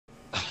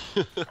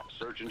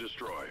Search and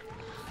destroy.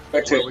 Back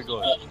Where to are we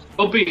going?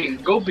 Go B.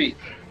 Go B.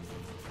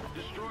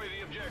 Destroy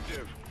the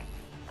objective.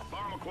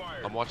 Bomb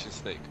acquired. I'm watching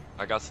Snake.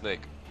 I got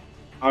Snake.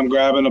 I'm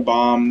grabbing a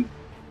bomb.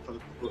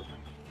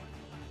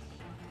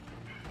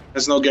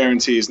 There's no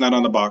guarantee. It's not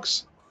on the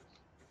box.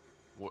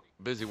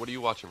 Busy, what are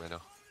you watching right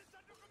now?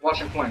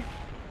 Watching flank.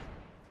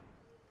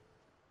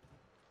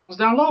 What's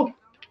down low?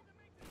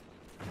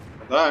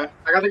 Alright.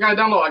 I got the guy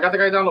down low. I got the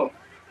guy down low.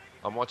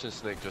 I'm watching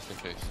Snake just in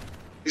case.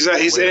 He's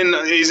Where? in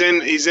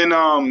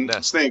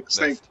Nest. snake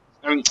Nest.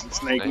 I mean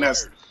snake Nest.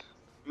 nest.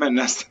 I meant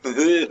nest.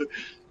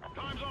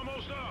 Time's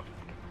almost up.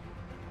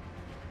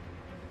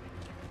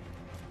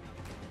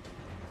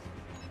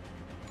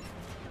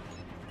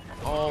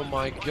 Oh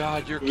my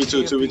God, you're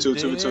 2v2, camping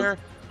 2v2, 2v2. there?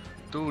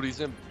 Dude, he's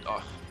in.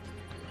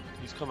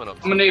 He's coming up.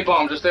 I'm a nade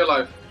bomb. Just stay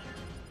alive.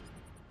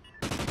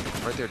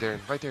 Right there, Darren.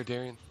 Right there,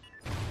 Darren.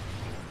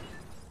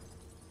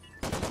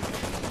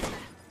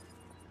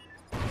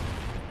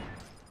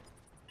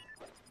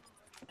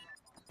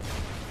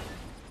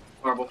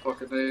 Horrible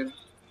fucking nade.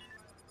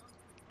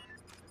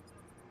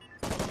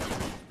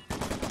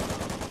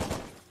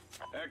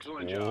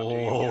 Excellent job, team.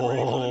 Get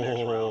ready for the next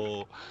round.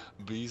 Oh,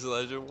 Beast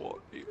Legend Warrior.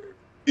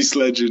 He's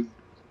legend.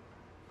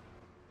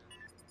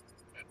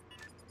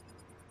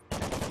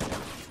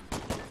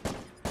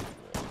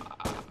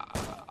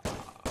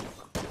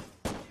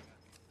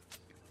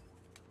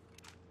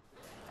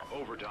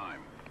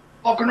 Overtime.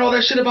 Fucking all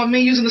that shit about me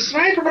using the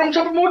sniper, but I'm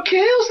dropping more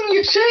kills than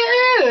you.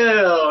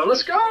 Chill.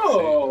 Let's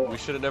go. We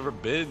should have never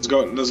been. Let's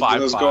go. Let's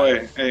 5-5.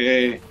 go.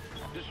 Hey.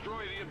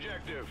 Destroy the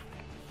objective.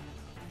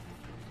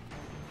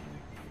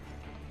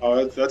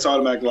 Oh, that's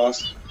automatic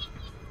loss.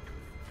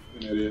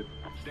 An idiot.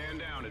 Stand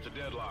down. It's a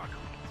deadlock.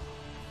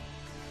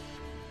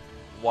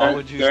 Why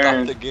would you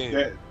stop the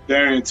game?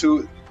 Darren,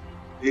 too.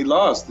 He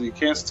lost. You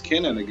can't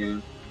in the game.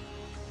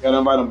 You gotta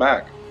invite him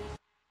back.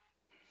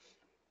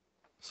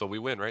 So we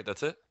win, right?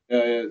 That's it?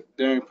 Yeah.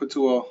 Darren, put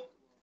 2-0.